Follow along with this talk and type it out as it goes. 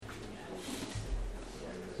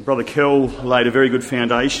Brother Kell laid a very good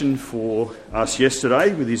foundation for us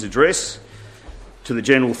yesterday with his address to the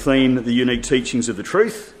general theme, the unique teachings of the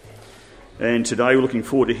truth. And today we're looking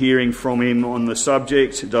forward to hearing from him on the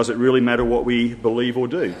subject, does it really matter what we believe or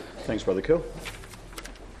do? Thanks, Brother Kell.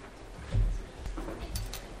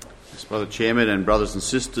 Yes, Brother Chairman and brothers and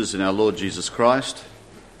sisters in our Lord Jesus Christ,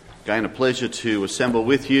 again a pleasure to assemble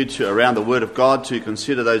with you around the Word of God to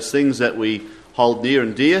consider those things that we hold near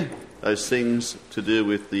and dear, those things to do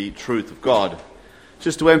with the truth of God.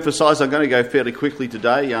 Just to emphasise, I'm going to go fairly quickly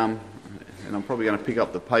today, and I'm probably going to pick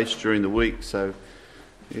up the pace during the week, so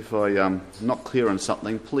if I'm not clear on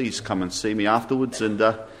something, please come and see me afterwards, and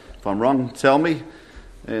if I'm wrong, tell me,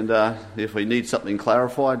 and if we need something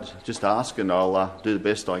clarified, just ask and I'll do the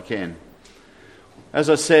best I can. As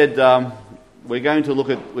I said,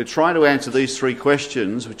 we're trying to answer these three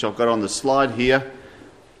questions, which I've got on the slide here.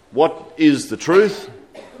 What is the truth?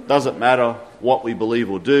 Does it matter what we believe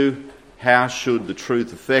or do? How should the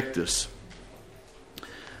truth affect us?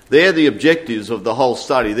 They're the objectives of the whole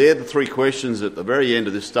study. They're the three questions at the very end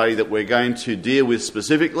of this study that we're going to deal with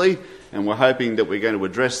specifically, and we're hoping that we're going to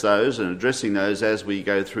address those and addressing those as we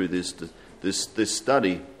go through this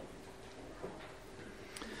study.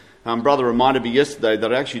 Brother reminded me yesterday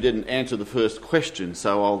that I actually didn't answer the first question,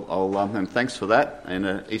 so and thanks for that.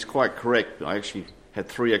 And he's quite correct. I actually had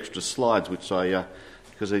 3 extra slides, which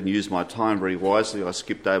because I didn't use my time very wisely, I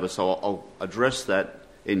skipped over, so I'll address that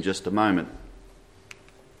in just a moment.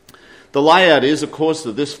 The layout is, of course,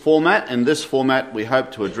 of this format, and this format we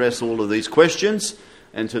hope to address all of these questions.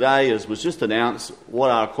 And today, as was just announced,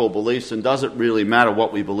 what are our core beliefs, and does it really matter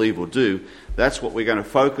what we believe or do? That's what we're going to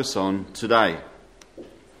focus on today.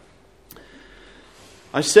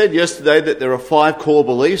 I said yesterday that there are 5 core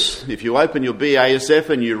beliefs. If you open your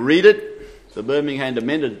BASF and you read it, the Birmingham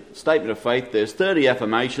Amended Statement of Faith, there's 30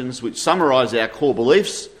 affirmations which summarise our core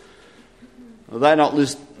beliefs. They're not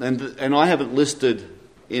and I haven't listed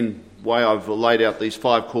in the way I've laid out these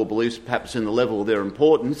 5 core beliefs, perhaps in the level of their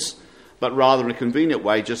importance, but rather in a convenient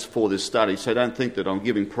way just for this study. So don't think that I'm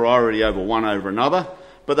giving priority over one over another.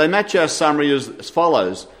 But they match our summary as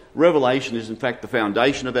follows. Revelation is in fact the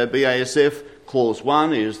foundation of our BASF. Clause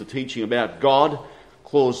 1 is the teaching about God.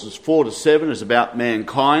 Clauses 4 to 7 is about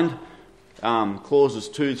mankind. Clauses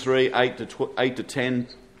 2, 3, 8 to 10,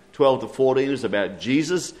 12 to 14 is about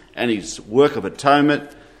Jesus and his work of atonement.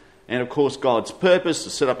 And of course God's purpose to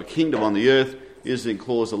set up a kingdom on the earth is in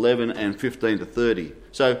clause 11 and 15 to 30.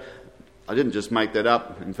 So I didn't just make that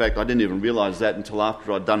up. In fact, I didn't even realise that until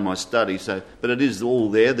after I'd done my study. But it is all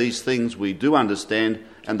there. These things we do understand,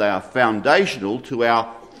 and they are foundational to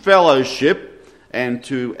our fellowship and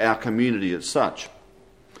to our community as such.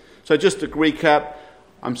 So just to recap,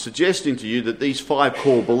 I'm suggesting to you that these 5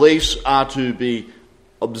 core beliefs are to be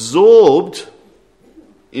absorbed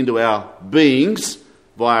into our beings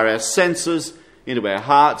via our senses, into our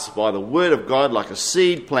hearts, by the Word of God, like a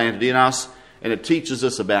seed planted in us, and it teaches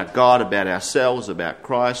us about God, about ourselves, about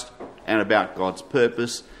Christ, and about God's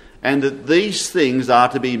purpose, and that these things are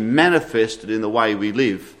to be manifested in the way we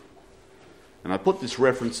live. And I put this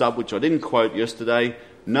reference up, which I didn't quote yesterday.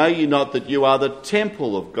 Know ye not that you are the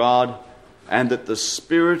temple of God, and that the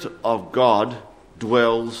Spirit of God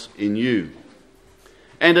dwells in you.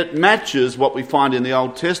 And it matches what we find in the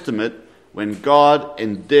Old Testament when God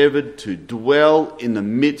endeavoured to dwell in the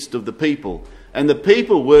midst of the people. And the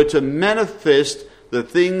people were to manifest the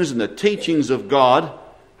things and the teachings of God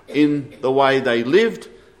in the way they lived,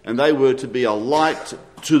 and they were to be a light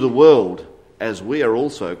to the world, as we are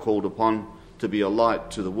also called upon to be a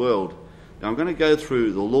light to the world. Now I'm going to go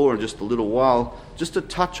through the law in just a little while, just to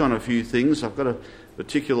touch on a few things. I've got a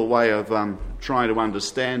particular way of trying to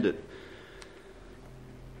understand it.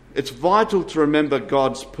 It's vital to remember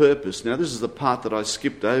God's purpose. Now this is the part that I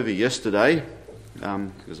skipped over yesterday,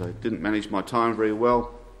 because I didn't manage my time very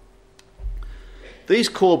well. These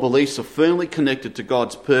core beliefs are firmly connected to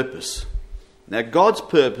God's purpose. Now God's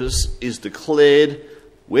purpose is declared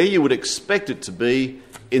where you would expect it to be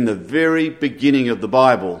in the very beginning of the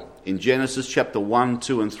Bible. In Genesis chapter 1,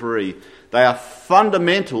 2 and 3. They are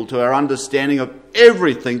fundamental to our understanding of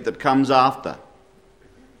everything that comes after.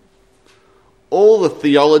 All the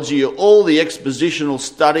theology, all the expositional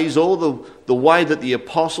studies, all the way that the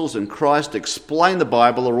apostles and Christ explain the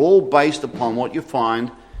Bible are all based upon what you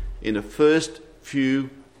find in the first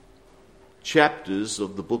few chapters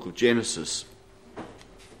of the book of Genesis.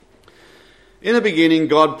 In the beginning,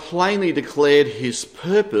 God plainly declared his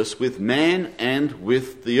purpose with man and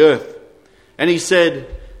with the earth. And he said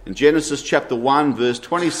in Genesis chapter 1, verse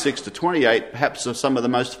 26 to 28, perhaps some of the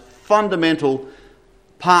most fundamental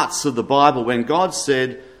parts of the Bible, when God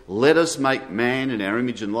said, let us make man in our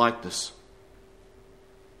image and likeness.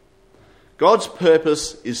 God's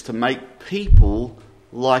purpose is to make people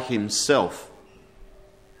like himself.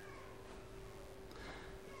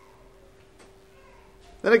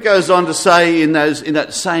 Then it goes on to say in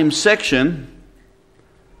that same section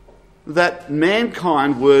that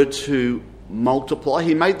mankind were to multiply.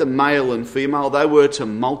 He made them male and female. They were to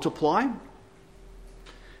multiply.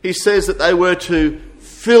 He says that they were to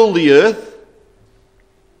fill the earth.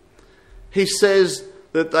 He says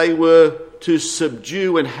that they were to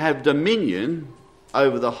subdue and have dominion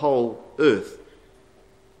over the whole earth.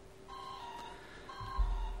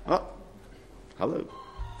 Oh, hello.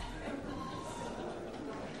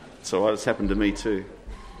 It's all right, it's happened to me too.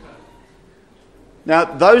 Now,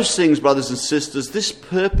 those things, brothers and sisters, this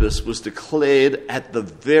purpose was declared at the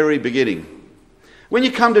very beginning. When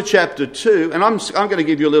you come to chapter 2, and I'm going to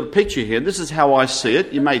give you a little picture here. This is how I see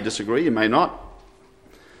it. You may disagree, you may not.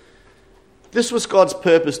 This was God's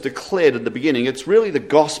purpose declared at the beginning. It's really the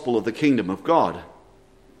gospel of the kingdom of God.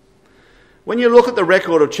 When you look at the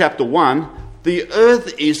record of chapter 1, the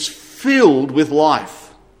earth is filled with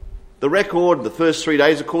life. The record, the first 3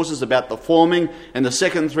 days, of course, is about the forming, and the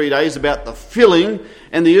second 3 days about the filling,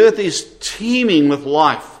 and the earth is teeming with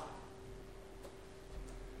life.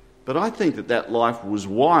 But I think that life was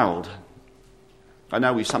wild. I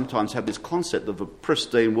know we sometimes have this concept of a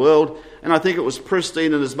pristine world, and I think it was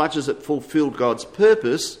pristine in as much as it fulfilled God's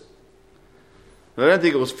purpose. I don't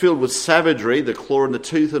think it was filled with savagery, the claw and the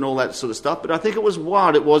tooth and all that sort of stuff, but I think it was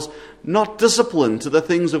wild. It was not disciplined to the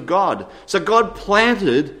things of God. So God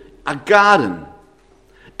planted a garden,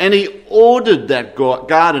 and he ordered that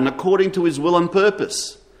garden according to his will and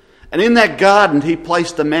purpose. And in that garden he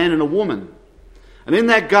placed a man and a woman. And in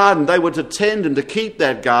that garden they were to tend and to keep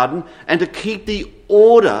that garden and to keep the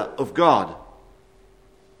order of God.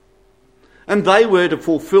 And they were to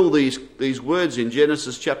fulfill these words in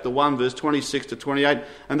Genesis chapter 1 verse 26 to 28,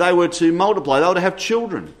 and they were to multiply, they were to have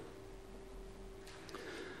children.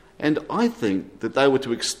 And I think that they were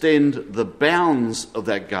to extend the bounds of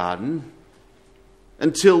that garden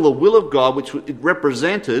until the will of God, which it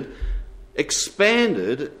represented,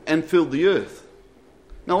 expanded and filled the earth.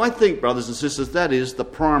 Now, I think, brothers and sisters, that is the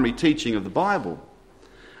primary teaching of the Bible.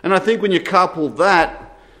 And I think when you couple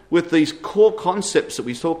that with these core concepts that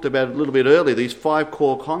we talked about a little bit earlier, these 5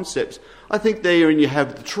 core concepts, I think therein you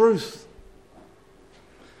have the truth.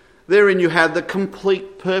 Therein you have the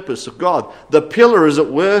complete purpose of God. The pillar, as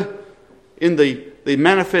it were, in the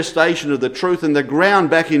manifestation of the truth, and the ground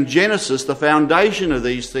back in Genesis, the foundation of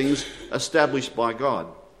these things established by God.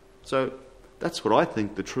 So that's what I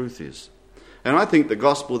think the truth is. And I think the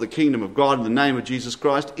gospel of the kingdom of God in the name of Jesus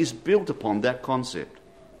Christ is built upon that concept.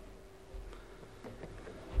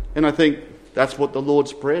 And I think that's what the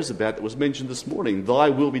Lord's Prayer is about that was mentioned this morning. Thy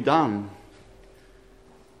will be done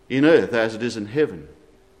in earth as it is in heaven.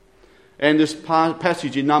 And this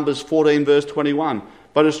passage in Numbers 14 verse 21.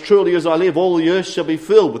 But as truly as I live, all the earth shall be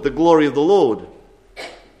filled with the glory of the Lord.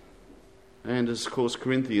 And as, of course,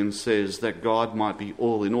 Corinthians says, that God might be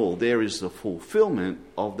all in all. There is the fulfillment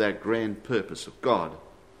of that grand purpose of God.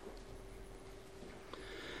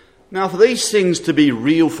 Now, for these things to be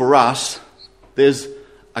real for us, there's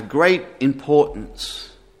a great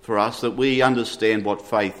importance for us that we understand what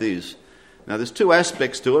faith is. Now, there's 2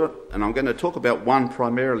 aspects to it, and I'm going to talk about one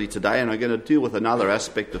primarily today, and I'm going to deal with another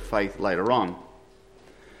aspect of faith later on.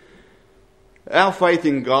 Our faith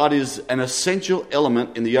in God is an essential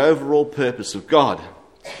element in the overall purpose of God.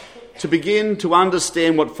 To begin to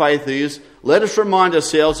understand what faith is, let us remind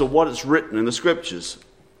ourselves of what is written in the Scriptures.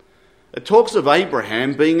 It talks of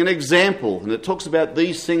Abraham being an example, and it talks about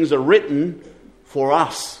these things are written for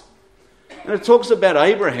us. And it talks about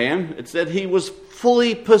Abraham, it's that he was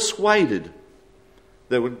fully persuaded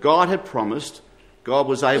that what God had promised, God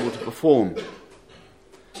was able to perform.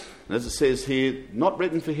 And as it says here, not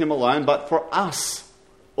written for him alone, but for us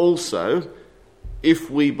also, if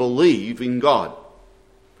we believe in God.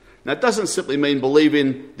 Now, it doesn't simply mean believe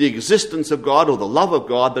in the existence of God or the love of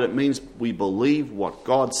God, but it means we believe what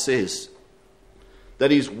God says.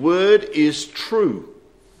 That his word is true.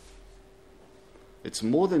 It's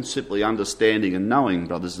more than simply understanding and knowing,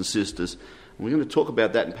 brothers and sisters. And we're going to talk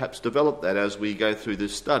about that and perhaps develop that as we go through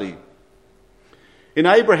this study. In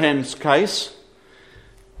Abraham's case,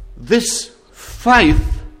 this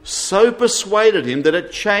faith so persuaded him that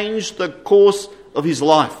it changed the course of his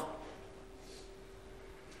life.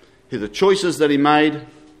 The choices that he made,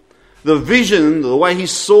 the vision, the way he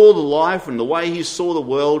saw the life and the way he saw the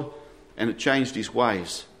world, and it changed his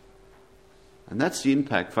ways. And that's the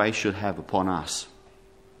impact faith should have upon us.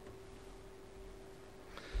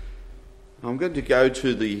 I'm going to go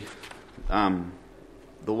to the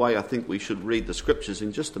way I think we should read the scriptures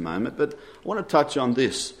in just a moment, but I want to touch on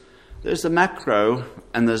this. There's the macro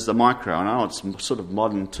and there's the micro. I know it's sort of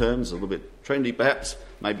modern terms, a little bit trendy perhaps.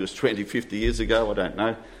 Maybe it was 20, 50 years ago, I don't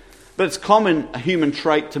know. But it's common, a human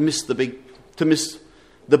trait, to miss the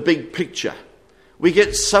big picture. We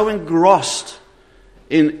get so engrossed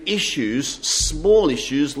in issues, small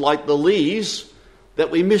issues like the leaves, that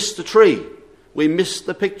we miss the tree. We miss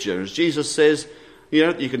the picture. As Jesus says,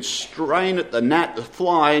 you can strain at the gnat, the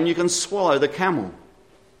fly, and you can swallow the camel.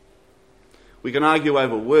 We can argue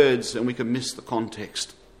over words and we can miss the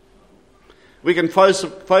context. We can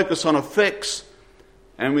focus on effects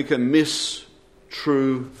and we can miss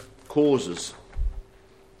true causes.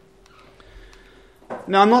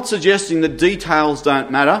 Now, I'm not suggesting that details don't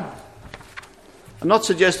matter. I'm not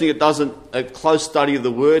suggesting a close study of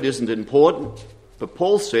the word isn't important. But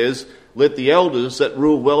Paul says, let the elders that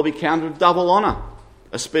rule well be counted double honour,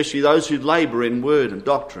 especially those who labour in word and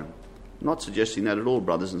doctrine. I'm not suggesting that at all,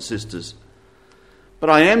 brothers and sisters. But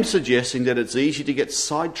I am suggesting that it's easy to get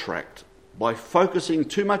sidetracked by focusing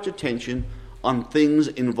too much attention on things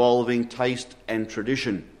involving taste and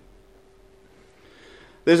tradition.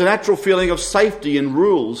 There's a natural feeling of safety in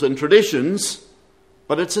rules and traditions,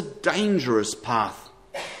 but it's a dangerous path.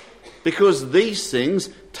 Because these things,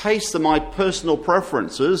 tastes are my personal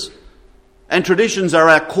preferences, and traditions are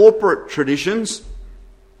our corporate traditions,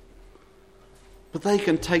 but they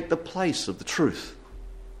can take the place of the truth.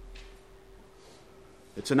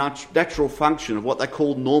 It's a natural function of what they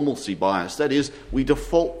call normalcy bias. That is, we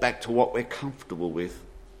default back to what we're comfortable with.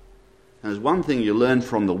 And there's one thing you learn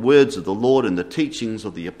from the words of the Lord and the teachings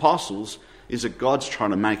of the apostles is that God's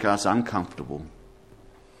trying to make us uncomfortable.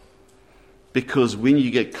 Because when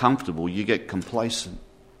you get comfortable, you get complacent.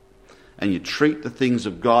 And you treat the things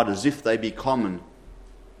of God as if they be common.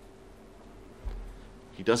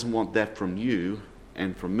 He doesn't want that from you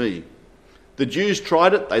and from me. The Jews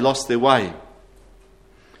tried it, they lost their way.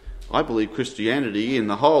 I believe Christianity in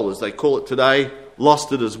the whole, as they call it today,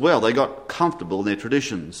 lost it as well. They got comfortable in their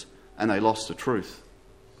traditions and they lost the truth.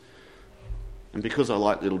 And because I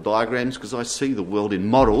like little diagrams, because I see the world in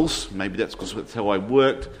models, maybe that's because that's how I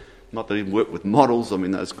worked. Not that I didn't work with models, I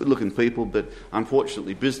mean, those good-looking people, but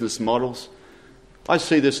unfortunately business models. I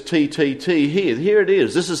see this TTT here. Here it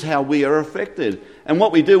is. This is how we are affected. And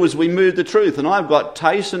what we do is we move the truth. And I've got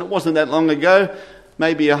taste, and it wasn't that long ago,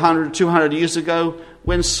 maybe 100, 200 years ago,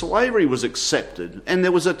 when slavery was accepted. And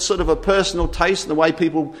there was a sort of a personal taste in the way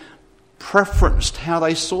people preferenced how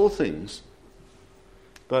they saw things.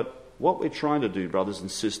 But what we're trying to do, brothers and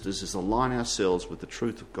sisters, is align ourselves with the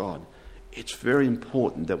truth of God. It's very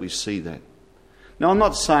important that we see that. Now, I'm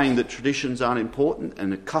not saying that traditions aren't important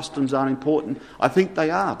and that customs aren't important. I think they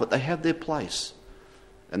are, but they have their place.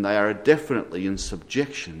 And they are definitely in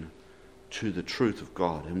subjection to the truth of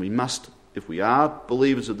God. And we must, if we are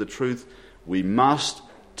believers of the truth, we must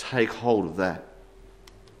take hold of that.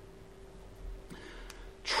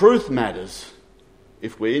 Truth matters.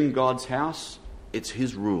 If we're in God's house, it's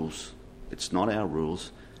His rules. It's not our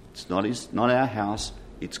rules. It's not our house.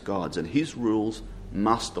 It's God's, and His rules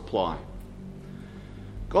must apply.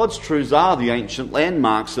 God's truths are the ancient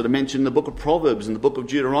landmarks that are mentioned in the book of Proverbs and the book of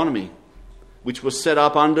Deuteronomy, which was set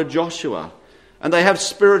up under Joshua. And they have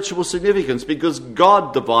spiritual significance because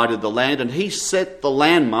God divided the land and He set the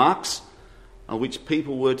landmarks on which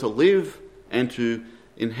people were to live and to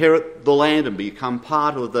inherit the land and become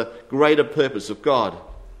part of the greater purpose of God.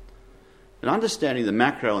 And understanding the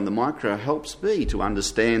macro and the micro helps me to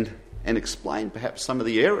understand and explain perhaps some of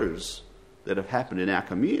the errors that have happened in our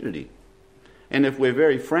community. And if we're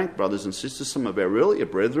very frank, brothers and sisters, some of our earlier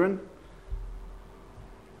brethren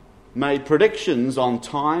made predictions on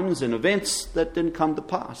times and events that didn't come to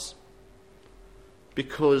pass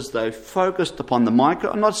because they focused upon the micro.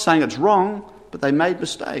 I'm not saying it's wrong, but they made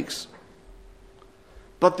mistakes.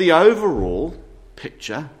 But the overall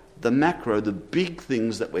picture, the macro, the big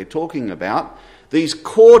things that we're talking about, these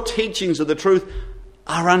core teachings of the truth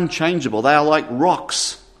are unchangeable. They are like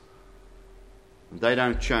rocks. They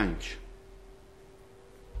don't change.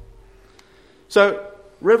 So,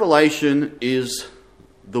 Revelation is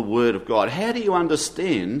the Word of God. How do you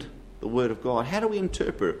understand the Word of God? How do we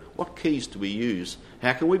interpret? What keys do we use?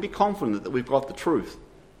 How can we be confident that we've got the truth?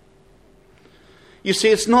 You see,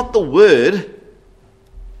 it's not the Word.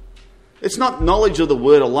 It's not knowledge of the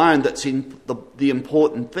Word alone that's the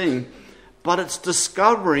important thing, but it's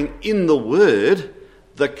discovering in the Word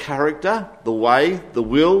the character, the way, the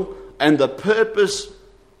will, and the purpose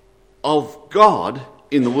of God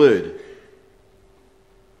in the Word.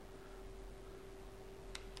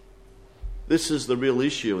 This is the real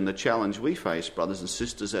issue and the challenge we face, brothers and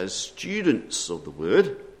sisters, as students of the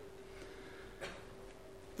Word.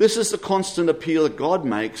 This is the constant appeal that God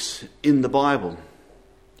makes in the Bible.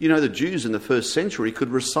 You know, the Jews in the first century could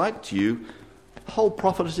recite to you the whole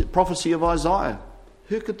prophecy of Isaiah.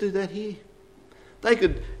 Who could do that here? They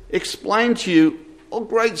could explain to you all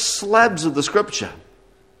great slabs of the Scripture,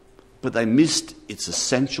 but they missed its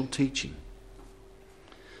essential teaching.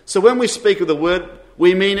 So when we speak of the Word,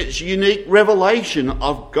 we mean its unique revelation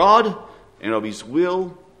of God and of His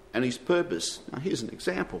will and His purpose. Now here's an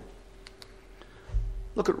example.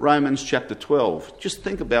 Look at Romans chapter 12. Just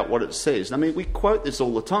think about what it says. I mean, we quote this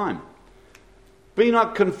all the time. Be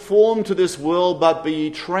not conformed to this world, but be ye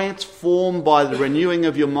transformed by the renewing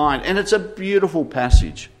of your mind. And it's a beautiful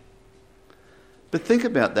passage. But think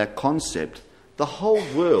about that concept. The whole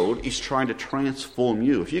world is trying to transform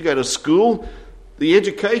you. If you go to school, the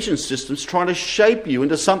education system's trying to shape you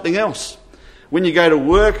into something else. When you go to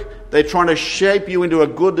work, they're trying to shape you into a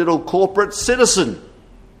good little corporate citizen.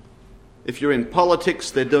 If you're in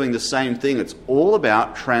politics, they're doing the same thing. It's all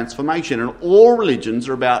about transformation, and all religions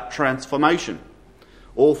are about transformation.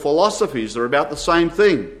 All philosophies are about the same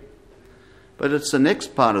thing. But it's the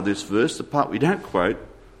next part of this verse, the part we don't quote,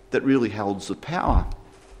 that really holds the power.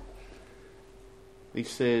 He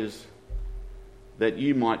says that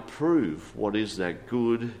you might prove what is that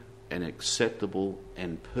good and acceptable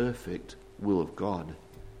and perfect will of God. And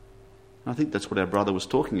I think that's what our brother was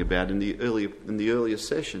talking about in the earlier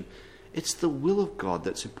session. It's the will of God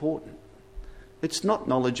that's important. It's not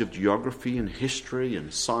knowledge of geography and history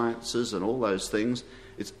and sciences and all those things.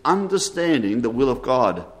 It's understanding the will of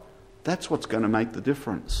God. That's what's going to make the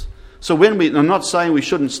difference. So I'm not saying we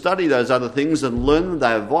shouldn't study those other things and learn them.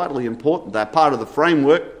 They are vitally important. They're part of the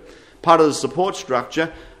framework, part of the support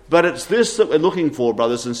structure. But it's this that we're looking for,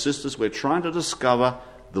 brothers and sisters. We're trying to discover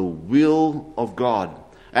the will of God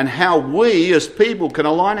and how we as people can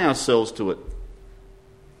align ourselves to it.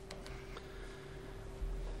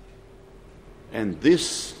 And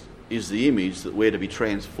this is the image that we're to be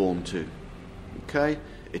transformed to. Okay?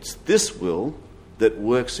 It's this will that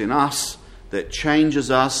works in us, that changes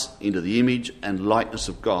us into the image and likeness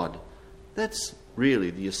of God. That's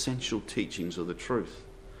really the essential teachings of the truth.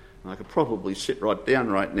 And I could probably sit right down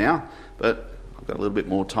right now, but I've got a little bit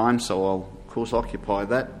more time, so I'll, of course, occupy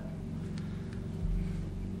that.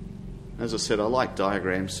 As I said, I like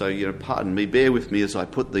diagrams, so, pardon me, bear with me as I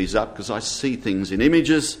put these up, because I see things in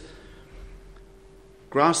images.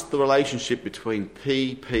 Grasp the relationship between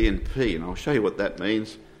P, and P, and I'll show you what that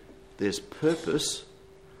means. There's purpose,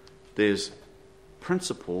 there's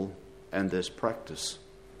principle, and there's practice.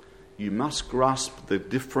 You must grasp the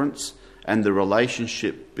difference and the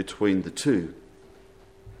relationship between the two.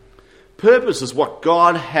 Purpose is what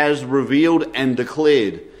God has revealed and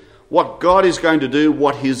declared, what God is going to do,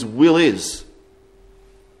 what His will is.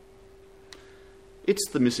 It's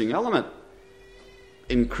the missing element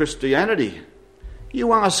in Christianity.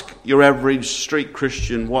 You ask your average street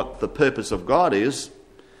Christian what the purpose of God is,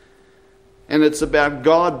 and it's about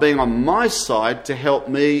God being on my side to help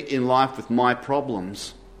me in life with my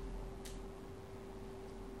problems.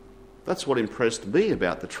 That's what impressed me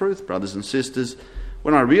about the truth, brothers and sisters,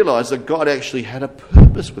 when I realised that God actually had a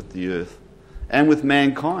purpose with the earth and with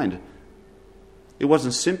mankind. It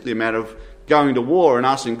wasn't simply a matter of going to war and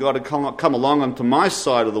asking God to come along onto my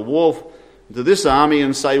side of the war, to this army,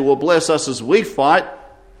 and say, well, bless us as we fight,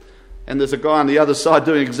 and there's a guy on the other side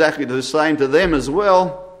doing exactly the same to them as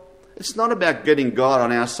well. It's not about getting God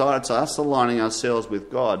on our side, it's us aligning ourselves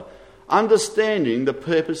with God, understanding the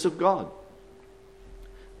purpose of God.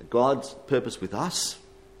 God's purpose with us,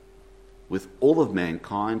 with all of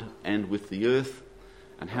mankind, and with the earth,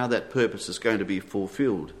 and how that purpose is going to be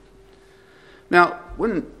fulfilled. Now,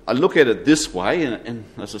 when I look at it this way, and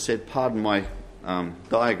as I said, pardon my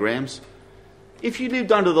diagrams, if you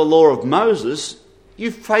lived under the law of Moses,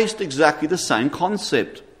 you faced exactly the same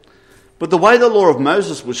concept. But the way the law of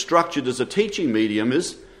Moses was structured as a teaching medium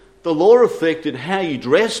is the law affected how you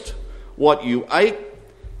dressed, what you ate,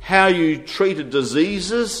 how you treated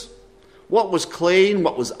diseases, what was clean,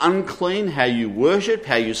 what was unclean, how you worshipped,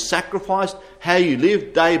 how you sacrificed, how you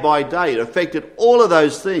lived day by day. It affected all of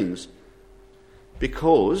those things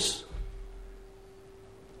because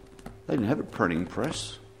they didn't have a printing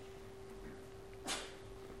press.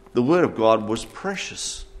 The Word of God was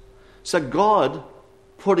precious. So God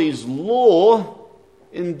put His law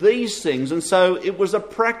in these things, and so it was a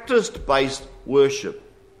practice-based worship.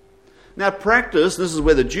 Now practice, this is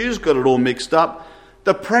where the Jews got it all mixed up,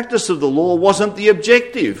 the practice of the law wasn't the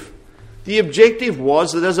objective. The objective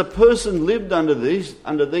was that as a person lived under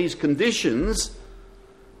these conditions,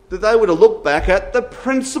 that they were to look back at the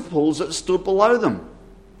principles that stood below them,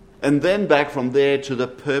 and then back from there to the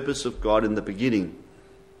purpose of God in the beginning.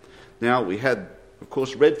 Now, we had, of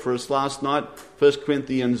course, read for us last night 1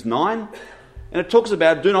 Corinthians 9, and it talks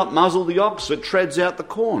about do not muzzle the ox that treads out the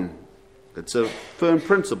corn. It's a firm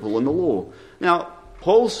principle in the law. Now,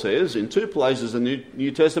 Paul says in 2 places in the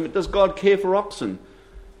New Testament, does God care for oxen?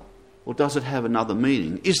 Or does it have another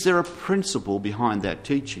meaning? Is there a principle behind that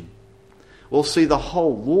teaching? Well, see, the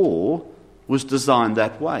whole law was designed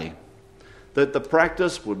that way, that the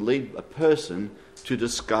practice would lead a person to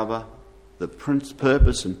discover the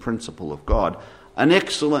purpose and principle of God. An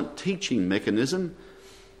excellent teaching mechanism.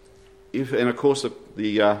 And of course,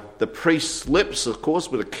 the priest's lips, of course,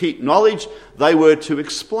 were to keep knowledge. They were to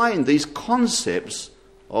explain these concepts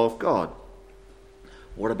of God.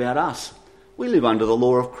 What about us? We live under the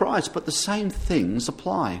law of Christ, but the same things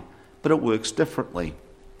apply, but it works differently.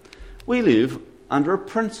 We live under a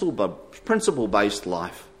principle-based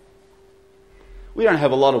life. We don't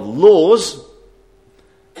have a lot of laws,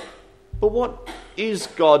 but what is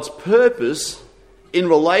God's purpose in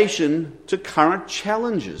relation to current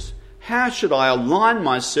challenges? How should I align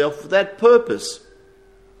myself with that purpose?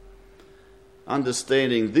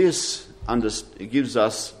 Understanding this gives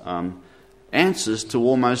us answers to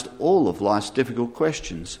almost all of life's difficult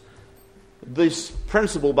questions. This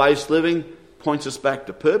principle-based living points us back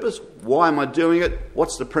to purpose. Why am I doing it?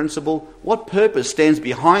 What's the principle? What purpose stands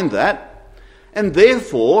behind that? And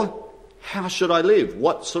therefore, how should I live?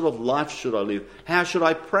 What sort of life should I live? How should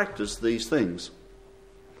I practice these things?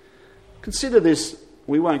 Consider this.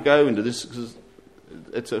 We won't go into this because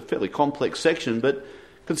it's a fairly complex section, but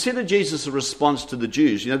consider Jesus' response to the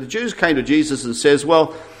Jews. You know, the Jews came to Jesus and says,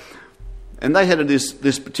 well, and they had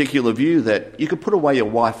this particular view that you could put away your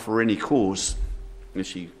wife for any cause. If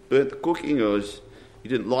she burnt the cooking or you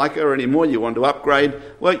didn't like her anymore, you wanted to upgrade,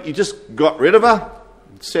 well, you just got rid of her,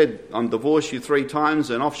 said, I'm divorced you 3 times,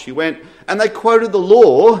 and off she went. And they quoted the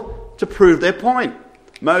law to prove their point.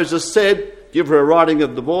 Moses said, give her a writing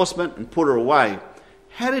of divorcement and put her away.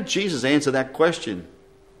 How did Jesus answer that question?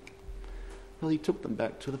 Well, he took them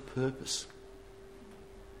back to the purpose.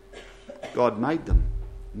 God made them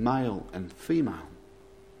male and female.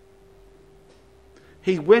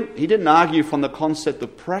 He didn't argue from the concept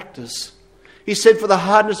of practice. He said, for the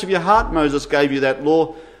hardness of your heart, Moses gave you that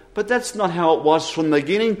law. But that's not how it was from the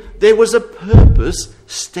beginning. There was a purpose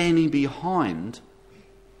standing behind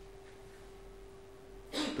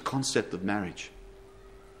the concept of marriage.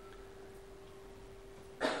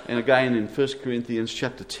 And again, in 1 Corinthians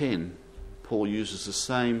chapter 10, Paul uses the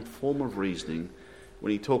same form of reasoning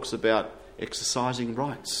when he talks about exercising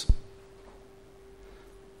rights.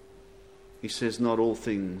 He says, not all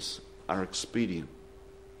things are expedient.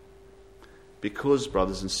 Because,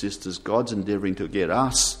 brothers and sisters, God's endeavouring to get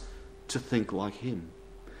us to think like him.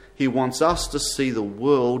 He wants us to see the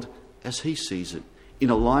world as he sees it, in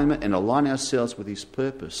alignment, and align ourselves with his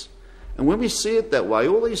purpose. And when we see it that way,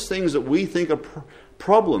 all these things that we think are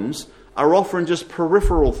problems are often just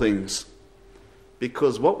peripheral things.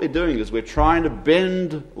 Because what we're doing is we're trying to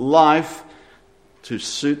bend life to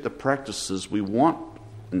suit the practices we want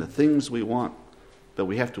and the things we want. But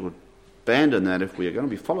we have to abandon that if we are going to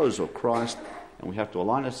be followers of Christ, and we have to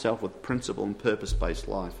align ourselves with principle and purpose-based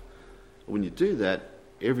life. When you do that,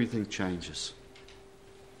 everything changes.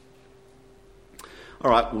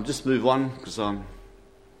 All right, we'll just move on because I'm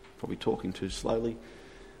probably talking too slowly.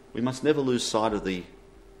 We must never lose sight of the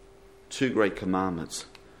 2 great commandments.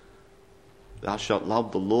 Thou shalt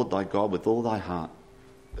love the Lord thy God with all thy heart,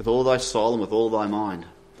 with all thy soul, and with all thy mind.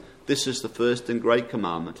 This is the first and great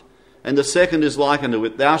commandment. And the second is like unto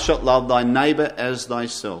it, thou shalt love thy neighbour as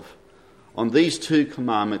thyself. On these 2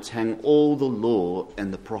 commandments hang all the law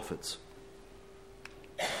and the prophets.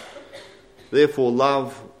 Therefore,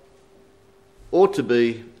 love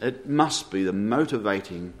it must be the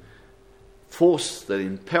motivating force that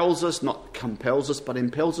impels us, not compels us, but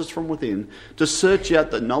impels us from within to search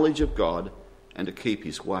out the knowledge of God and to keep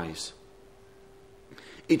his ways.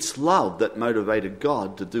 It's love that motivated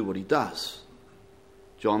God to do what he does.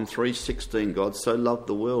 John 3:16, God so loved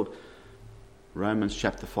the world. Romans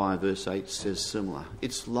chapter 5 verse 8 says similar.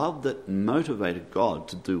 It's love that motivated God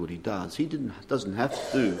to do what he does. He doesn't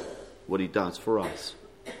have to do what he does for us.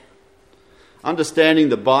 Understanding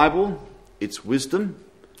the Bible, its wisdom,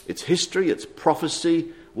 its history, its prophecy,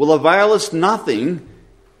 will avail us nothing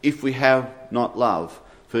if we have not love.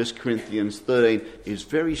 1 Corinthians 13 is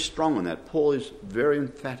very strong on that. Paul is very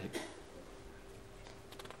emphatic.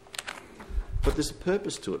 But there's a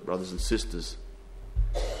purpose to it, brothers and sisters.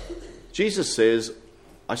 Jesus says,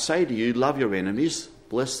 I say to you, love your enemies,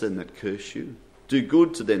 bless them that curse you, Do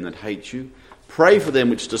good to them that hate you. Pray for them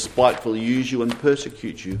which despitefully use you and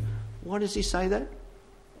persecute you. Why does he say that?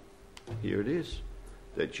 Here it is.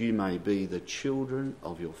 That you may be the children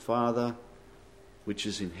of your Father which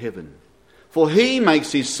is in heaven. For he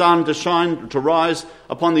makes his sun to rise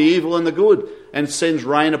upon the evil and the good, and sends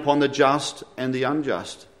rain upon the just and the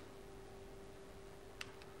unjust.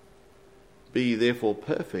 Be ye therefore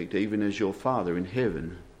perfect, even as your Father in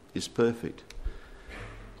heaven is perfect.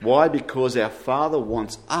 Why? Because our Father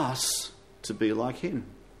wants us to be like him.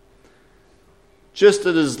 Just as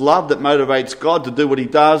it is love that motivates God to do what he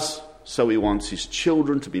does, so he wants his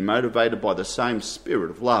children to be motivated by the same spirit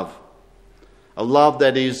of love. A love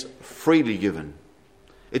that is freely given.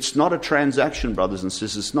 It's not a transaction, brothers and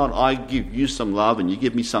sisters. It's not I give you some love and you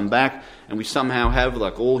give me some back, and we somehow have,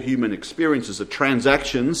 like all human experiences, of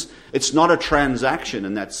transactions. It's not a transaction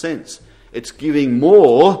in that sense. It's giving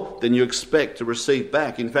more than you expect to receive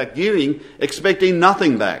back. In fact, giving, expecting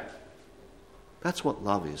nothing back. That's what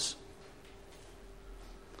love is.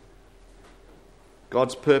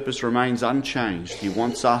 God's purpose remains unchanged. He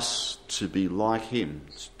wants us to be like him.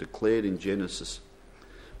 It's declared in Genesis.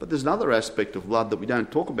 But there's another aspect of love that we don't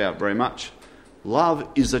talk about very much. Love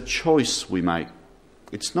is a choice we make.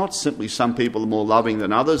 It's not simply some people are more loving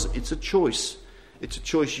than others. It's a choice. It's a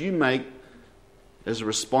choice you make as a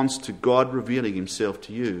response to God revealing himself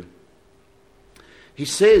to you. He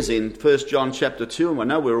says in 1 John chapter 2, and I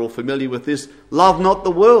know we're all familiar with this, love not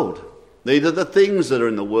the world, neither the things that are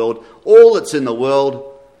in the world. All that's in the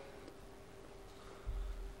world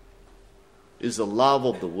is the love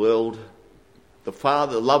of the world. The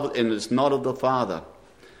Father, love, and it's not of the Father.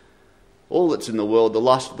 All that's in the world, the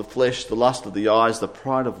lust of the flesh, the lust of the eyes, the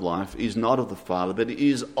pride of life, is not of the Father, but it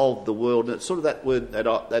is of the world. And it's sort of that word,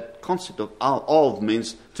 that concept of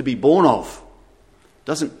means to be born of. It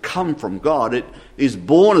doesn't come from God. It is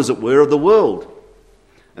born, as it were, of the world.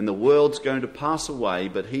 And the world's going to pass away,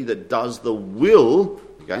 but he that does the will,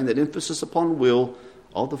 again that emphasis upon will,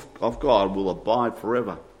 of God will abide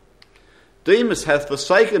forever. Demas hath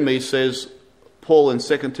forsaken me, says Paul in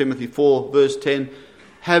 2 Timothy 4 verse 10,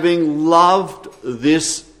 having loved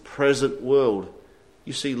this present world.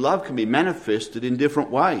 You see, love can be manifested in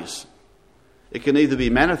different ways. It can either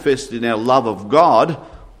be manifested in our love of God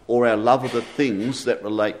or our love of the things that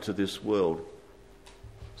relate to this world.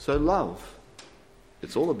 So love.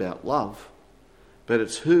 It's all about love. But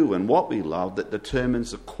it's who and what we love that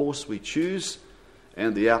determines the course we choose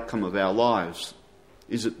and the outcome of our lives.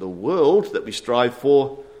 Is it the world that we strive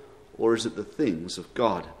for, or is it the things of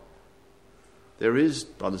God? There is,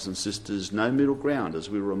 brothers and sisters, no middle ground, as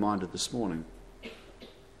we were reminded this morning.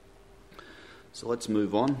 So let's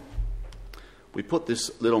move on. We put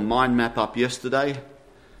this little mind map up yesterday.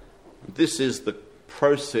 This is the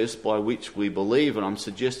process by which we believe, and I'm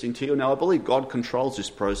suggesting to you, now I believe God controls this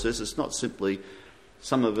process. It's not simply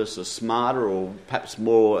some of us are smarter or perhaps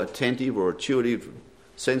more attentive or intuitive,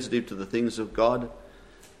 sensitive to the things of God.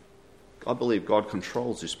 I believe God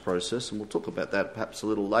controls this process, and we'll talk about that perhaps a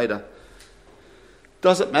little later.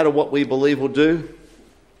 Doesn't matter what we believe or do.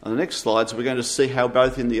 On the next slides, we're going to see how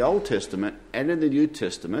both in the Old Testament and in the New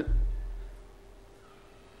Testament,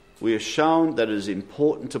 we are shown that it is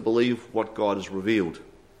important to believe what God has revealed.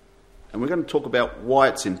 And we're going to talk about why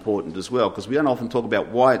it's important as well, because we don't often talk about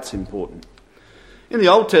why it's important. In the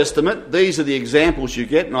Old Testament, these are the examples you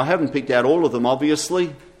get, and I haven't picked out all of them,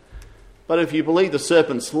 obviously. But if you believe the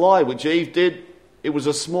serpent's lie, which Eve did, it was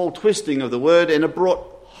a small twisting of the word, and it brought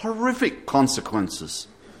horrific consequences.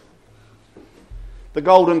 The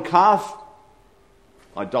golden calf,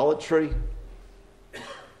 idolatry,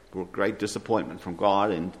 brought great disappointment from God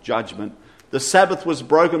and judgment. The Sabbath was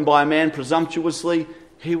broken by a man presumptuously.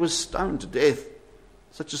 He was stoned to death.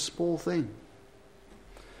 Such a small thing.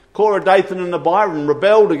 Korah, Dathan and Abiram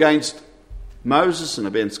rebelled against Moses and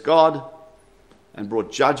against God and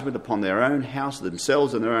brought judgment upon their own house,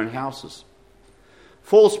 themselves and their own houses.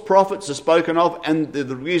 False prophets are spoken of, and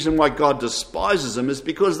the reason why God despises them is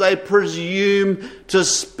because they presume to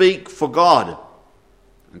speak for God.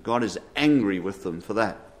 And God is angry with them for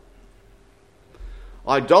that.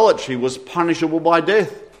 Idolatry was punishable by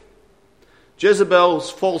death. Jezebel's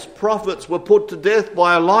false prophets were put to death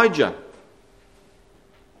by Elijah.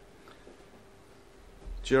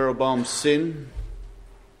 Jeroboam's sin,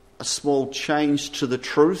 a small change to the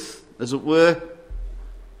truth, as it were,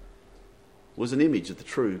 was an image of the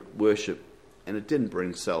true worship, and it didn't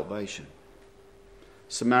bring salvation.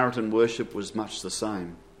 Samaritan worship was much the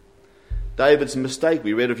same. David's mistake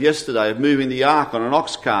we read of yesterday of moving the ark on an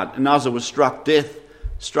ox cart, and Uzzah was struck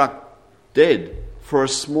dead for a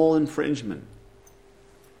small infringement.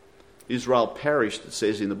 Israel perished, it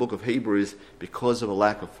says in the book of Hebrews, because of a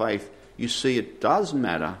lack of faith. You see, it does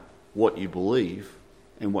matter what you believe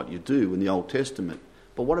and what you do in the Old Testament.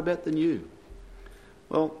 But what about the New?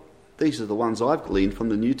 Well, these are the ones I've gleaned from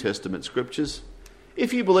the New Testament scriptures.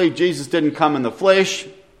 If you believe Jesus didn't come in the flesh,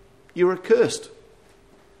 you're accursed.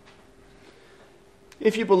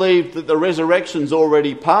 If you believe that the resurrection's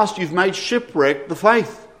already past, you've made shipwreck the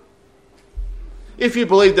faith. If you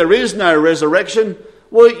believe there is no resurrection,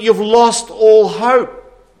 well, you've lost all hope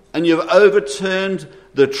and you've overturned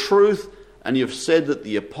the truth and you've said that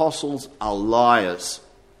the apostles are liars.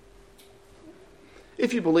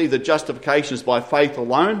 If you believe that justification is by faith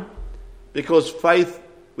alone, because faith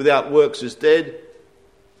without works is dead,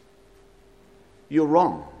 you're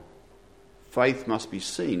wrong. Faith must be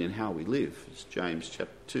seen in how we live, as James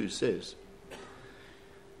chapter 2 says.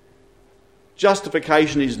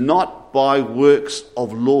 Justification is not by works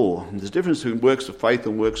of law. And there's a difference between works of faith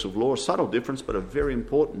and works of law, a subtle difference, but a very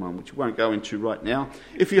important one, which we won't go into right now.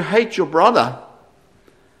 If you hate your brother,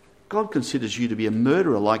 God considers you to be a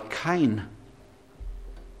murderer like Cain,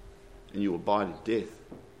 and you abide in death,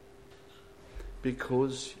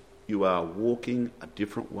 because you are walking a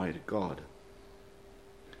different way to God.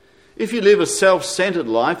 If you live a self-centered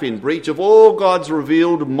life in breach of all God's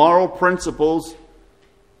revealed moral principles,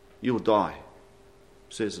 you will die,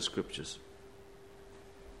 says the scriptures.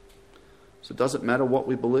 So does it matter what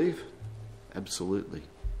we believe? Absolutely.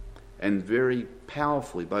 And very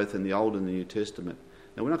powerfully, both in the Old and the New Testament.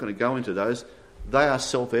 Now, we're not going to go into those. They are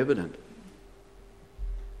self-evident.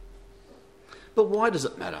 But why does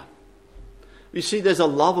it matter? You see, there's a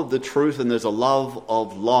love of the truth and there's a love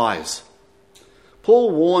of lies.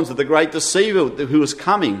 Paul warns of the great deceiver who was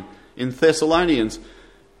coming in Thessalonians.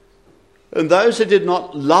 And those who did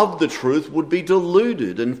not love the truth would be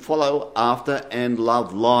deluded and follow after and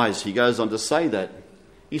love lies. He goes on to say that.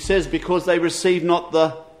 He says, because they received not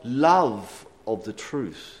the love of the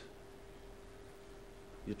truth.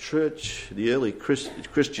 Your church, the early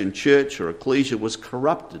Christian church or ecclesia, was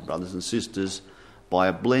corrupted, brothers and sisters, by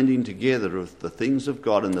a blending together of the things of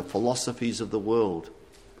God and the philosophies of the world.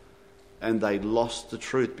 And they lost the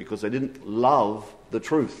truth because they didn't love the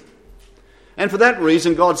truth. And for that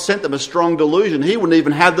reason, God sent them a strong delusion. He wouldn't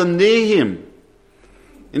even have them near him.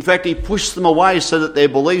 In fact, he pushed them away so that their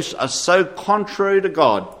beliefs are so contrary to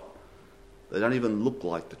God, they don't even look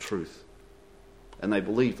like the truth. And they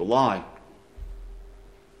believe the lie.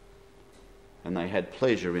 And they had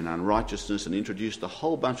pleasure in unrighteousness and introduced a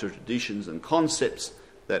whole bunch of traditions and concepts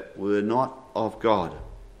that were not of God.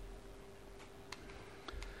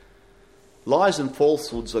 Lies and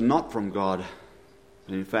falsehoods are not from God.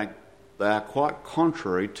 And in fact, they are quite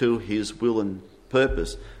contrary to his will and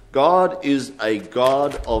purpose. God is a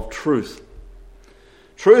God of truth.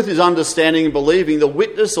 Truth is understanding and believing the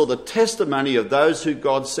witness or the testimony of those who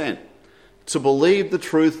God sent. To believe the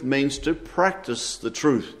truth means to practice the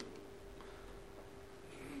truth.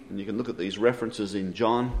 And you can look at these references in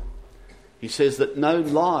John. He says that no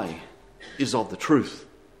lie is of the truth.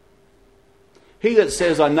 He that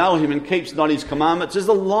says, I know him, and keeps not his commandments is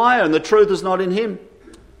a liar, and the truth is not in him.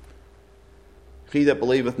 He that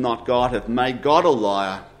believeth not God hath made God a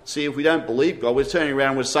liar. See, if we don't believe God, we're turning around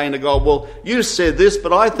and we're saying to God, well, you said this,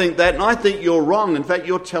 but I think that, and I think you're wrong. In fact,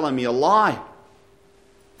 you're telling me a lie.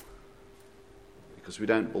 Because we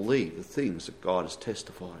don't believe the things that God has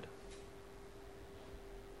testified.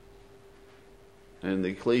 And in the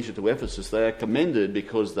ecclesia to Ephesus, they are commended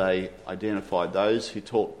because they identified those who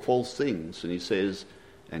taught false things. And he says,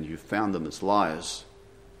 and you found them as liars.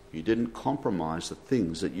 You didn't compromise the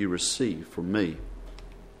things that you received from me.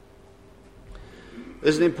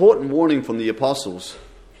 There's an important warning from the apostles,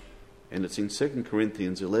 and it's in 2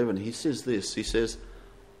 Corinthians 11. He says this, he says,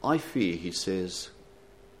 I fear, he says,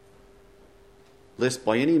 lest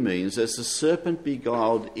by any means, as the serpent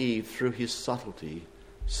beguiled Eve through his subtlety,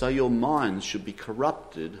 so your minds should be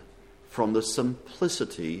corrupted from the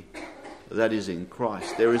simplicity that is in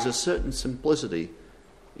Christ. There is a certain simplicity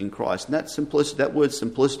in Christ. And that word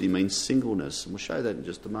simplicity means singleness. And we'll show that in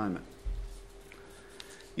just a moment.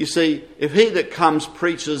 You see, if he that comes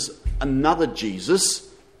preaches another Jesus,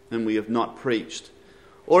 whom we have not preached,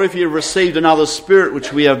 or if you have received another spirit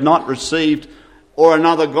which we have not received, or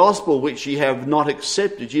another gospel which ye have not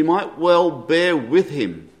accepted, ye might well bear with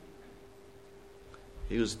him.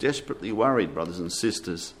 He was desperately worried, brothers and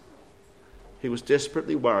sisters. He was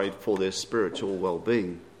desperately worried for their spiritual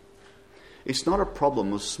well-being. It's not a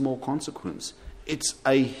problem of small consequence. It's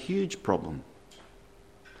a huge problem.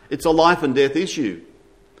 It's a life and death issue.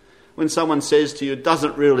 When someone says to you, it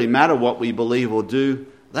doesn't really matter what we believe or do,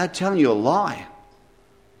 they're telling you a lie.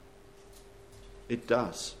 It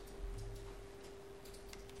does.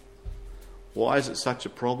 Why is it such a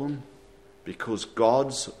problem? Because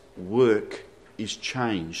God's work is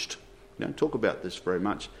changed. We don't talk about this very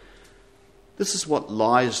much. This is what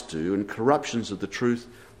lies do and corruptions of the truth.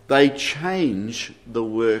 They change the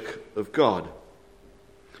work of God.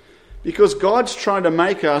 Because God's trying to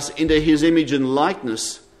make us into his image and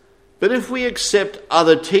likeness. But if we accept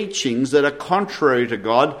other teachings that are contrary to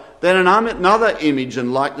God, then another image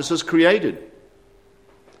and likeness is created.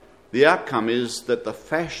 The outcome is that the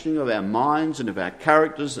fashioning of our minds and of our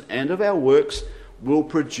characters and of our works will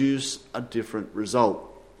produce a different result.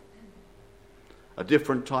 A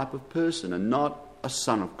different type of person, and not a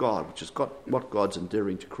son of God, which is what God's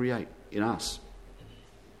endeavouring to create in us.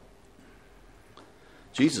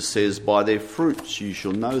 Jesus says, by their fruits you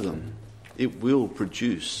shall know them. It will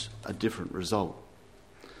produce a different result.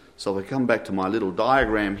 So if I come back to my little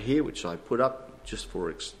diagram here, which I put up just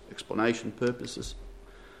for explanation purposes.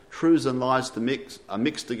 Truths and lies are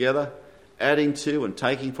mixed together, adding to and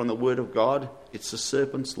taking from the word of God. It's the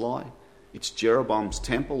serpent's lie. It's Jeroboam's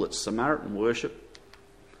temple. It's Samaritan worship.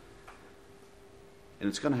 And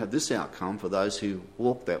it's going to have this outcome for those who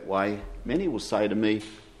walk that way. Many will say to me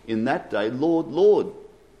in that day, Lord, Lord.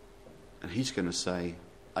 And he's going to say,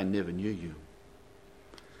 I never knew you.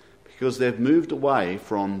 Because they've moved away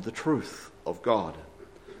from the truth of God.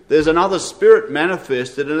 There's another spirit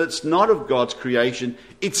manifested, and it's not of God's creation.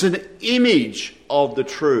 It's an image of the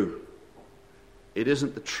true. It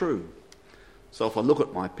isn't the true. So if I look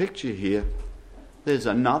at my picture here, there's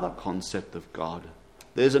another concept of God.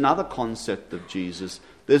 There's another concept of Jesus.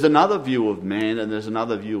 There's another view of man, and there's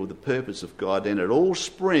another view of the purpose of God. And it all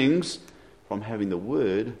springs from having the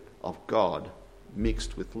word of God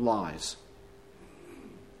mixed with lies.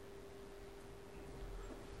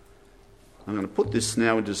 I'm going to put this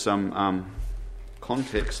now into some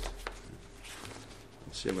context.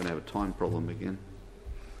 Let's see, I'm going to have a time problem again.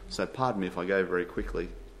 So pardon me if I go very quickly.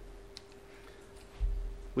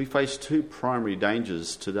 We face two primary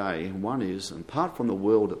dangers today. One is, apart from the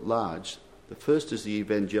world at large, the first is the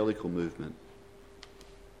evangelical movement.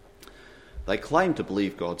 They claim to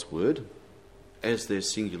believe God's word as their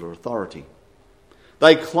singular authority.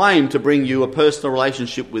 They claim to bring you a personal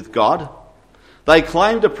relationship with God. They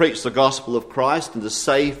claim to preach the gospel of Christ and to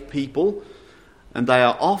save people, and they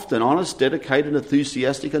are often honest, dedicated,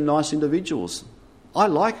 enthusiastic and nice individuals. I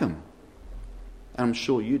like them, and I'm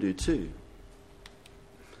sure you do too.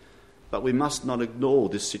 But we must not ignore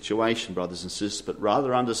this situation, brothers and sisters, but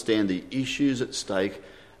rather understand the issues at stake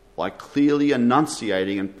by clearly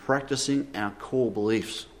enunciating and practicing our core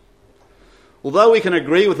beliefs. Although we can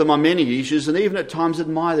agree with them on many issues and even at times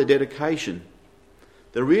admire their dedication,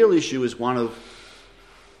 the real issue is one of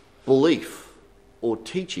belief or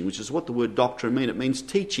teaching, which is what the word doctrine means. It means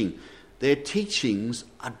teaching. Their teachings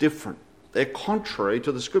are different. They're contrary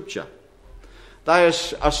to the Scripture. They are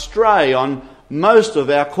astray on most of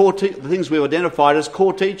our core the things we've identified as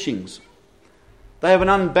core teachings. They have an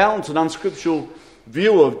unbalanced and unscriptural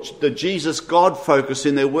view of the Jesus God focus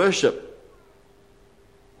in their worship.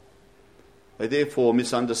 They therefore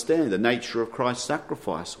misunderstand the nature of Christ's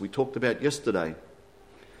sacrifice we talked about yesterday.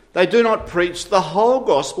 They do not preach the whole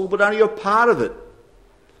gospel, but only a part of it.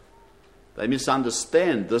 They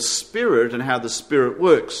misunderstand the Spirit and how the Spirit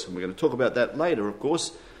works. And we're going to talk about that later, of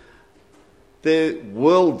course. Their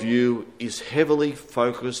worldview is heavily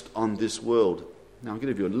focused on this world. Now, I'm going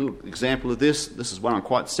to give you a little example of this. This is one I'm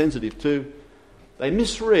quite sensitive to. They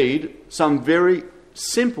misread some very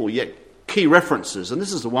simple yet key references. And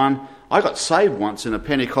this is the one I got saved once in a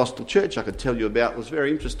Pentecostal church I could tell you about. It was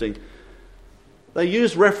very interesting. They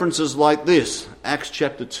use references like this. Acts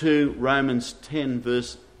chapter 2, Romans 10,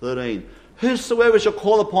 verse 13. Whosoever shall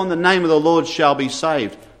call upon the name of the Lord shall be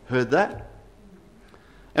saved. Heard that?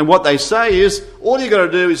 And what they say is, all you've got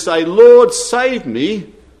to do is say, Lord, save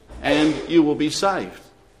me, and you will be saved.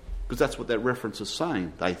 Because that's what that reference is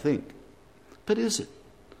saying, they think. But is it?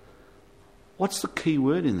 What's the key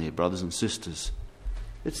word in there, brothers and sisters?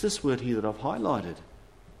 It's this word here that I've highlighted.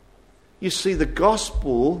 You see, the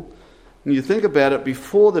gospel, when you think about it,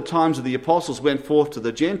 before the times of the apostles went forth to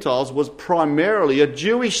the Gentiles, was primarily a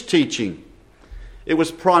Jewish teaching. It was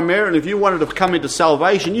primarily, if you wanted to come into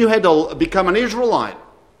salvation, you had to become an Israelite.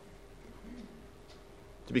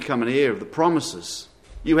 To become an heir of the promises.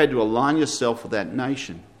 You had to align yourself with that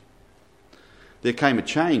nation. There came a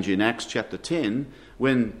change in Acts chapter 10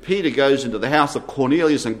 when Peter goes into the house of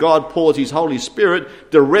Cornelius and God pours his Holy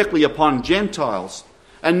Spirit directly upon Gentiles.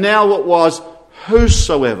 And now it was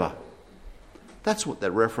whosoever. That's what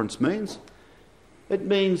that reference means. It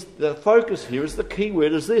means the focus here is the key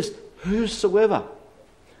word is this, whosoever.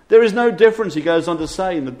 There is no difference, he goes on to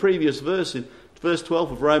say in the previous verse in verse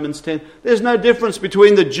 12 of Romans 10, there's no difference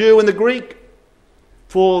between the Jew and the Greek.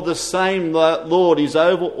 For the same Lord is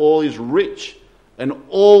over all, is rich, and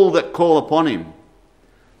all that call upon him.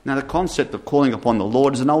 Now the concept of calling upon the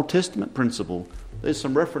Lord is an Old Testament principle. There's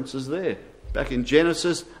some references there. Back in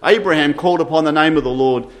Genesis, Abraham called upon the name of the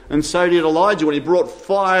Lord, and so did Elijah when he brought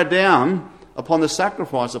fire down upon the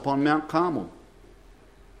sacrifice upon Mount Carmel.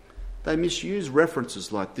 They misuse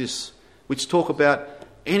references like this, which talk about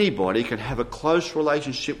anybody can have a close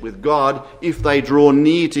relationship with God if they draw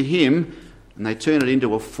near to him, and they turn it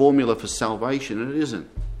into a formula for salvation, and it isn't.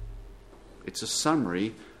 It's a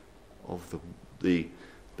summary of the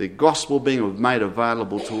gospel being made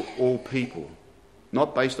available to all people,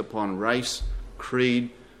 not based upon race, creed,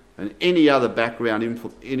 and any other background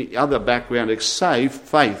save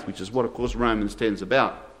faith, which is what, of course, Romans 10 is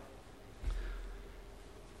about.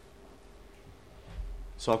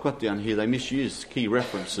 So I've got down here, they misuse key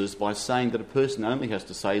references by saying that a person only has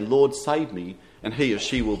to say, Lord, save me, and he or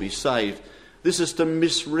she will be saved. This is to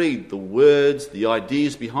misread the words, the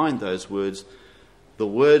ideas behind those words. The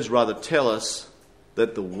words rather tell us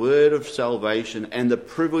that the word of salvation and the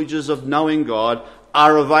privileges of knowing God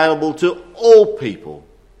are available to all people.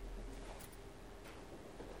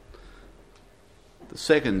 The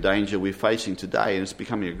second danger we're facing today, and it's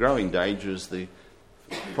becoming a growing danger, is the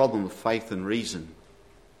problem of faith and reason.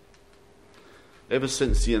 Ever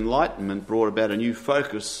since the Enlightenment brought about a new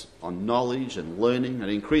focus on knowledge and learning, an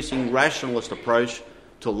increasing rationalist approach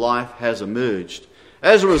to life has emerged.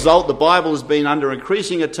 As a result, the Bible has been under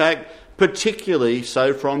increasing attack, particularly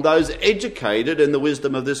so from those educated in the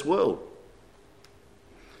wisdom of this world.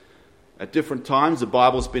 At different times, the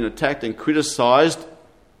Bible's been attacked and criticised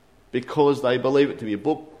because they believe it to be a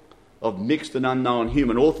book of mixed and unknown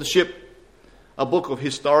human authorship, a book of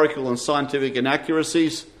historical and scientific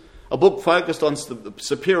inaccuracies, a book focused on the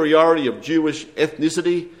superiority of Jewish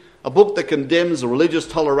ethnicity, a book that condemns religious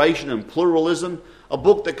toleration and pluralism, a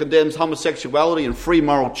book that condemns homosexuality and free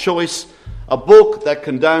moral choice, a book that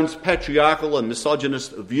condones patriarchal and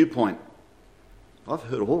misogynist viewpoint. I've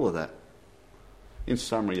heard all of that. In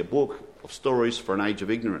summary, a book of stories for an age of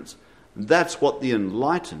ignorance. That's what the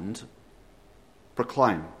enlightened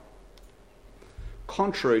proclaim.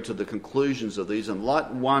 Contrary to the conclusions of these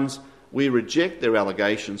enlightened ones, we reject their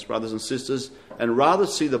allegations, brothers and sisters, and rather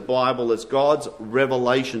see the Bible as God's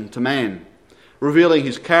revelation to man, revealing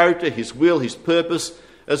his character, his will, his purpose,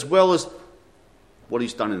 as well as what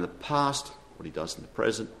he's done in the past, what he does in the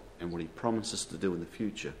present, and what he promises to do in the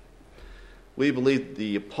future. We believe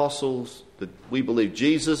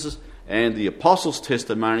Jesus and the apostles'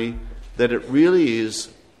 testimony that it really is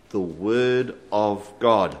the Word of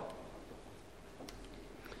God.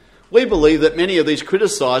 We believe that many of these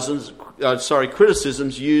criticisms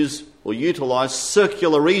use or utilise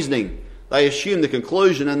circular reasoning. They assume the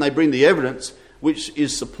conclusion and they bring the evidence which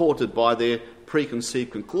is supported by their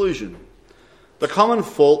preconceived conclusion. The common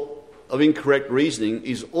fault of incorrect reasoning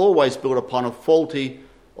is always built upon faulty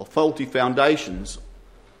foundations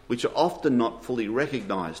which are often not fully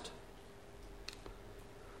recognised.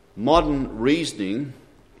 Modern reasoning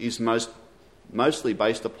is mostly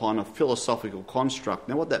based upon a philosophical construct.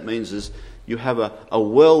 Now what that means is you have a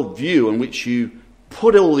world view in which you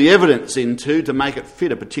put all the evidence into to make it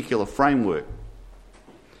fit a particular framework.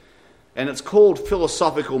 And it's called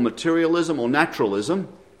philosophical materialism or naturalism,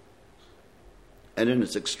 and in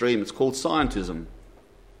its extreme it's called scientism.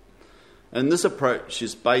 And this approach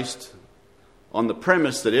is based on the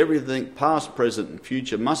premise that everything past, present and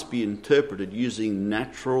future must be interpreted using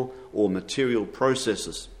natural or material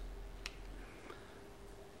processes.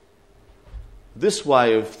 This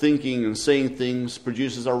way of thinking and seeing things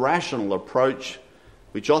produces a rational approach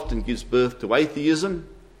which often gives birth to atheism,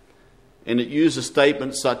 and it uses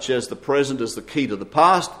statements such as the present is the key to the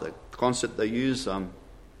past, the concept they use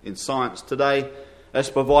in science today, as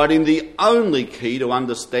providing the only key to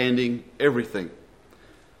understanding everything.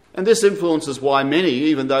 And this influences why many,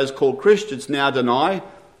 even those called Christians, now deny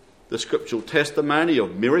the scriptural testimony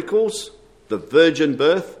of miracles, the virgin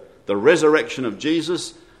birth, the resurrection of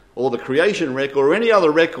Jesus, or the creation record, or any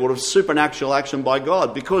other record of supernatural action by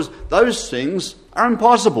God, because those things are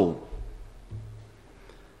impossible.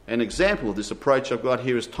 An example of this approach I've got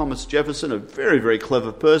here is Thomas Jefferson, a very, very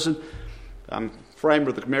clever person, framer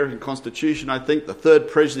of the American Constitution, I think, the third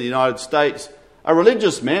president of the United States, a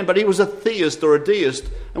religious man, but he was a theist or a deist.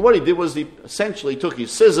 And what he did was he essentially took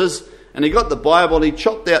his scissors and he got the Bible and he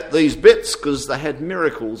chopped out these bits because they had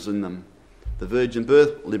miracles in them. The virgin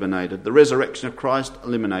birth, eliminated. The resurrection of Christ,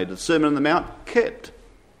 eliminated. The Sermon on the Mount, kept.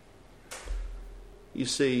 You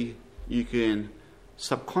see, you can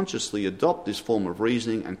subconsciously adopt this form of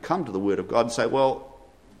reasoning and come to the Word of God and say, well,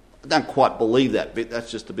 I don't quite believe that bit.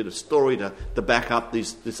 That's just a bit of story to back up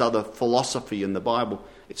this other philosophy in the Bible.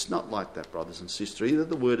 It's not like that, brothers and sisters. Either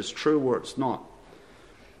the Word is true or it's not.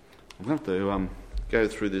 I'm going to have to go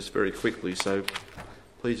through this very quickly, so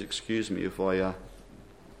please excuse me if I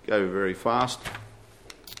go very fast.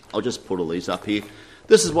 I'll just put all these up here.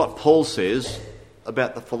 This is what Paul says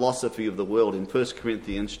about the philosophy of the world in 1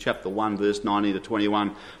 Corinthians chapter 1, verse 19 to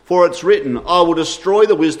 21. For it's written, I will destroy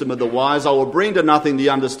the wisdom of the wise, I will bring to nothing the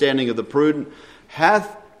understanding of the prudent.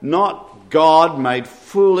 Hath not God made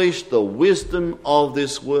foolish the wisdom of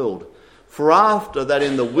this world? For after that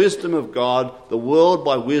in the wisdom of God, the world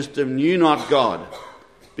by wisdom knew not God,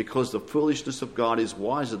 because the foolishness of God is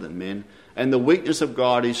wiser than men, and the weakness of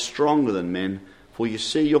God is stronger than men. For you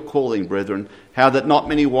see your calling, brethren, how that not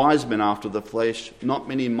many wise men after the flesh, not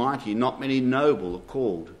many mighty, not many noble are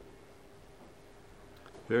called.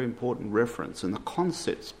 Very important reference, and the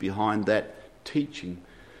concepts behind that teaching.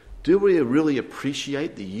 Do we really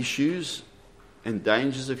appreciate the issues and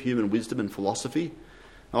dangers of human wisdom and philosophy?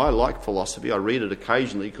 Now, I like philosophy. I read it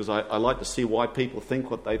occasionally because I like to see why people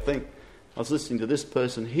think what they think. I was listening to this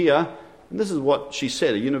person here, and this is what she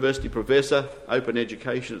said, a university professor, open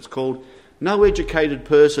education it's called. No educated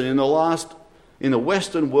person in the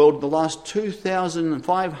Western world in the last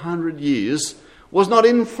 2,500 years was not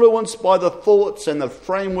influenced by the thoughts and the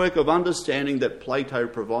framework of understanding that Plato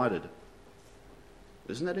provided.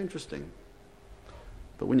 Isn't that interesting?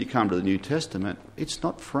 But when you come to the New Testament, it's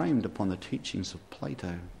not framed upon the teachings of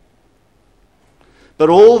Plato. But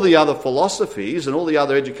all the other philosophies and all the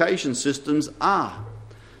other education systems are.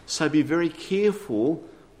 So be very careful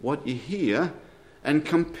what you hear and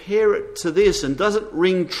compare it to this, and does it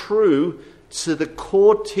ring true to the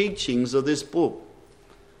core teachings of this book?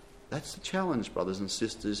 That's the challenge, brothers and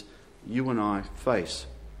sisters, you and I face.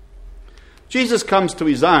 Jesus comes to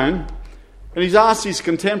his own, and he's asked his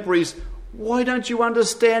contemporaries, why don't you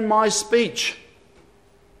understand my speech?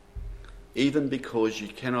 Even because you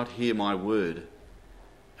cannot hear my word.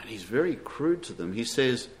 And he's very crude to them. He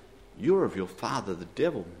says, you're of your father, the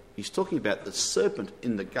devil. He's talking about the serpent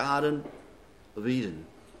in the Garden of Eden.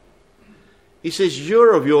 He says,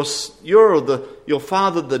 you're of your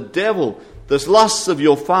father, the devil. The lusts of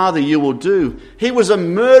your father you will do. He was a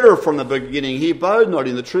murderer from the beginning. He abode not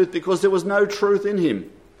in the truth because there was no truth in him.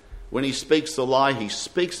 When he speaks the lie, he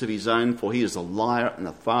speaks of his own, for he is a liar and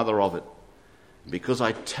the father of it. Because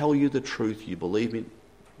I tell you the truth, you believe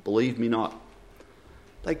me not.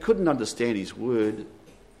 They couldn't understand his word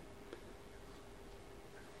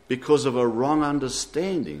because of a wrong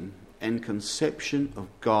understanding and conception of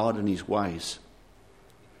God and his ways.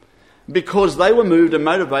 Because they were moved and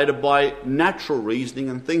motivated by natural reasoning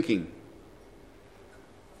and thinking.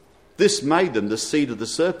 This made them the seed of the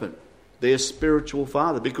serpent, their spiritual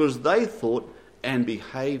father, because they thought and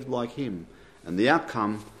behaved like him. And the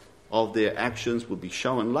outcome of their actions would be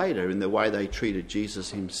shown later in the way they treated Jesus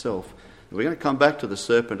himself. And we're going to come back to the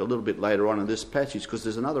serpent a little bit later on in this passage, because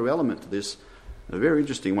there's another element to this, a very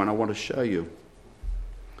interesting one I want to show you.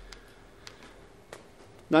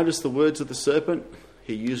 Notice the words of the serpent.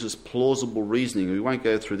 He uses plausible reasoning. We won't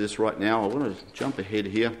go through this right now. I want to jump ahead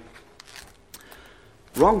here.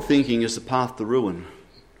 Wrong thinking is the path to ruin.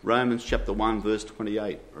 Romans chapter 1 verse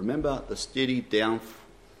 28. Remember the steady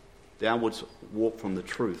downwards walk from the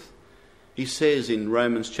truth. He says in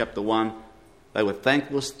Romans chapter 1, they were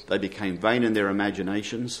thankless, they became vain in their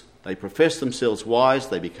imaginations. They professed themselves wise,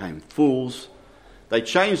 they became fools. They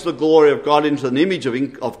changed the glory of God into an image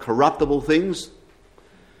of corruptible things.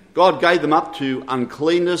 God gave them up to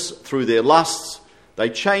uncleanness through their lusts. They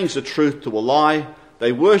changed the truth to a lie.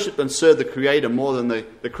 They worshipped and served the creator more than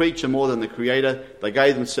the creature more than the creator. They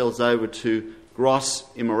gave themselves over to gross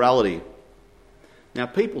immorality. Now,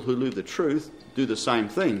 people who live the truth do the same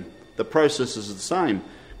thing. The process is the same.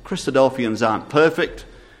 Christadelphians aren't perfect.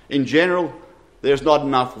 In general, there's not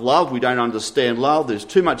enough love. We don't understand love. There's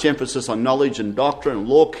too much emphasis on knowledge and doctrine and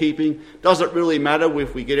law keeping. Does it really matter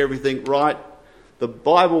if we get everything right? The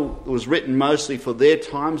Bible was written mostly for their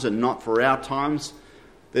times and not for our times.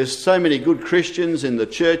 There's so many good Christians in the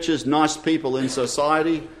churches, nice people in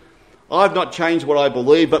society. I've not changed what I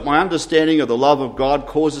believe, but my understanding of the love of God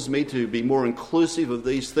causes me to be more inclusive of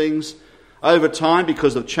these things. Over time,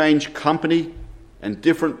 because of changed company and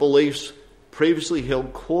different beliefs, previously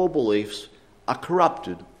held core beliefs are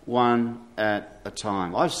corrupted one at a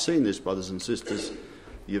time. I've seen this, brothers and sisters.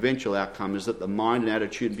 The eventual outcome is that the mind and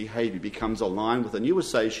attitude and behaviour becomes aligned with the new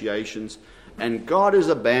associations, and God is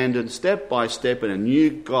abandoned step by step, and a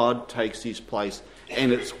new God takes his place.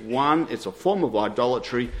 And it's a form of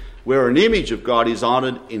idolatry, where an image of God is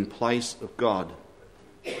honoured in place of God.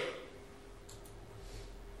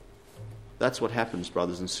 That's what happens,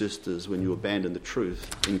 brothers and sisters, when you abandon the truth.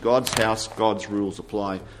 In God's house, God's rules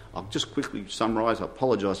apply. I'll just quickly summarise. I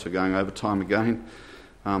apologise for going over time again.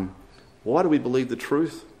 Why do we believe the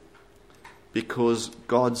truth? Because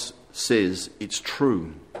God says it's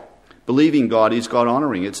true. Believing God is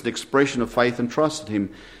God-honouring. It's an expression of faith and trust in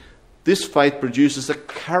Him. This faith produces a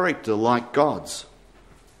character like God's.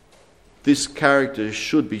 This character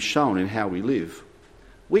should be shown in how we live.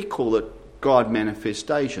 We call it God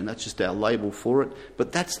manifestation. That's just our label for it.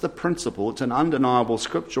 But that's the principle. It's an undeniable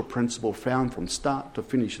scriptural principle found from start to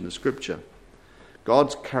finish in the Scripture.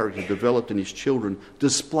 God's character developed in His children,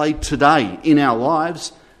 displayed today in our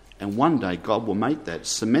lives, and one day God will make that,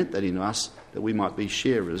 cement that in us, that we might be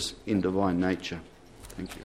sharers in divine nature. Thank you.